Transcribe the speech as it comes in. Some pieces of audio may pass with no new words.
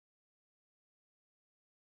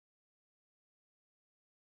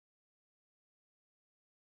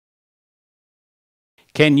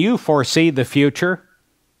Can you foresee the future?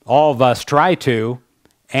 All of us try to,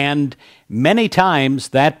 and many times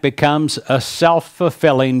that becomes a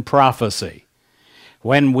self-fulfilling prophecy.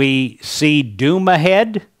 When we see doom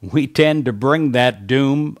ahead, we tend to bring that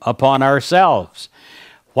doom upon ourselves.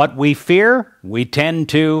 What we fear, we tend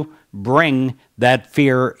to bring that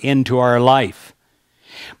fear into our life.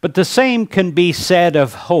 But the same can be said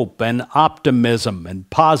of hope and optimism and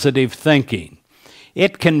positive thinking.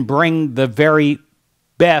 It can bring the very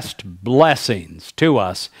best blessings to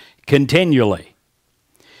us continually.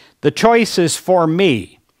 The choice is for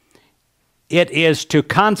me. It is to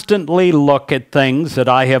constantly look at things that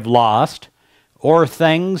I have lost or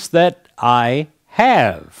things that I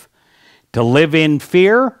have, to live in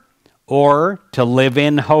fear or to live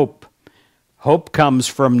in hope. Hope comes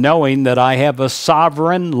from knowing that I have a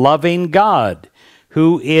sovereign, loving God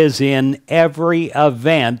who is in every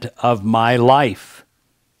event of my life.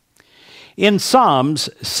 In Psalms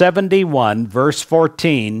 71, verse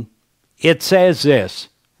 14, it says this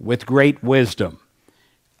with great wisdom: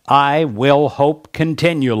 I will hope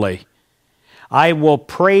continually. I will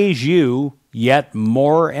praise you yet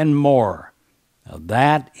more and more. Now,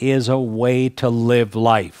 that is a way to live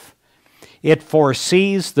life. It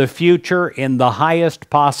foresees the future in the highest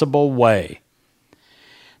possible way.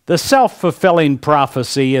 The self-fulfilling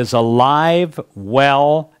prophecy is alive,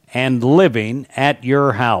 well, and living at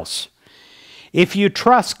your house. If you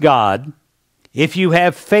trust God, if you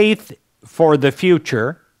have faith for the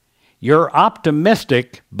future, your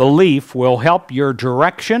optimistic belief will help your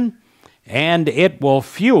direction and it will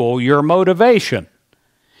fuel your motivation.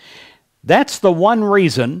 That's the one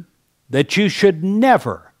reason that you should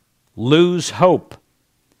never lose hope,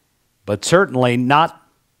 but certainly not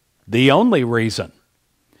the only reason.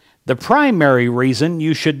 The primary reason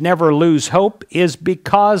you should never lose hope is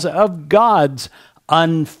because of God's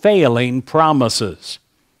unfailing promises.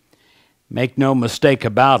 Make no mistake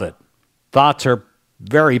about it, thoughts are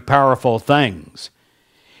very powerful things.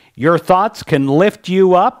 Your thoughts can lift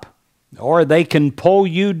you up or they can pull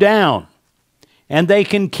you down, and they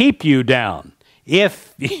can keep you down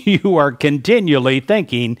if you are continually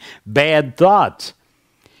thinking bad thoughts.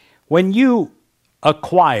 When you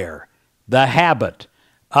acquire the habit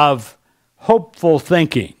of hopeful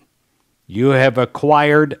thinking, you have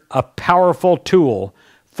acquired a powerful tool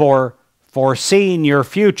for foreseeing your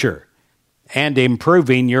future and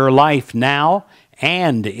improving your life now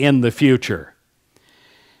and in the future.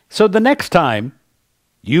 So the next time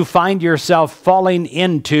you find yourself falling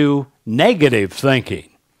into negative thinking,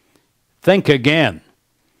 think again.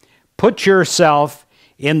 Put yourself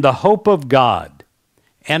in the hope of God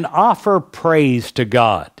and offer praise to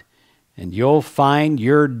God, and you'll find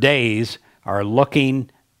your days are looking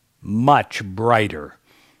much brighter.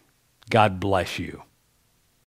 God bless you.